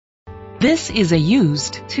This is a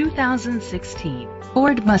used 2016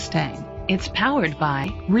 Ford Mustang. It's powered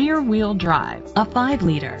by rear-wheel drive, a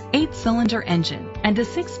 5-liter, 8-cylinder engine, and a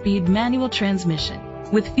 6-speed manual transmission.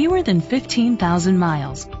 With fewer than 15,000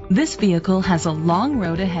 miles, this vehicle has a long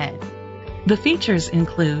road ahead. The features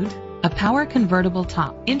include a power convertible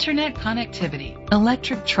top, internet connectivity,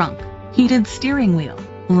 electric trunk, heated steering wheel,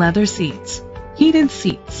 leather seats, heated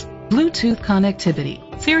seats, Bluetooth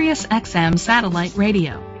connectivity, Sirius XM satellite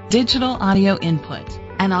radio, digital audio input,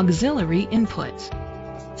 and auxiliary input.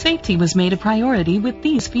 Safety was made a priority with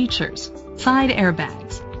these features: side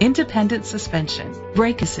airbags, independent suspension,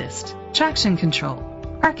 brake assist, traction control,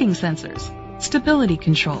 parking sensors, stability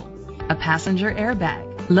control, a passenger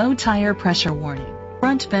airbag, low tire pressure warning,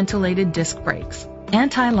 front ventilated disc brakes,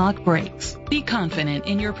 anti-lock brakes. Be confident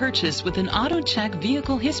in your purchase with an AutoCheck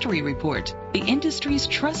Vehicle History Report, the industry's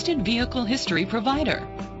trusted vehicle history provider.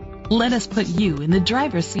 Let us put you in the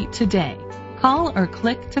driver's seat today. Call or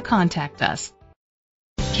click to contact us.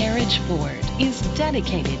 Carriage Ford is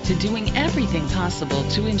dedicated to doing everything possible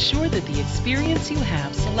to ensure that the experience you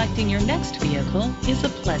have selecting your next vehicle is a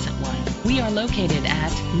pleasant one. We are located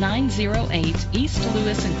at 908 East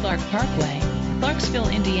Lewis and Clark Parkway, Clarksville,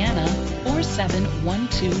 Indiana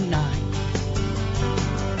 47129.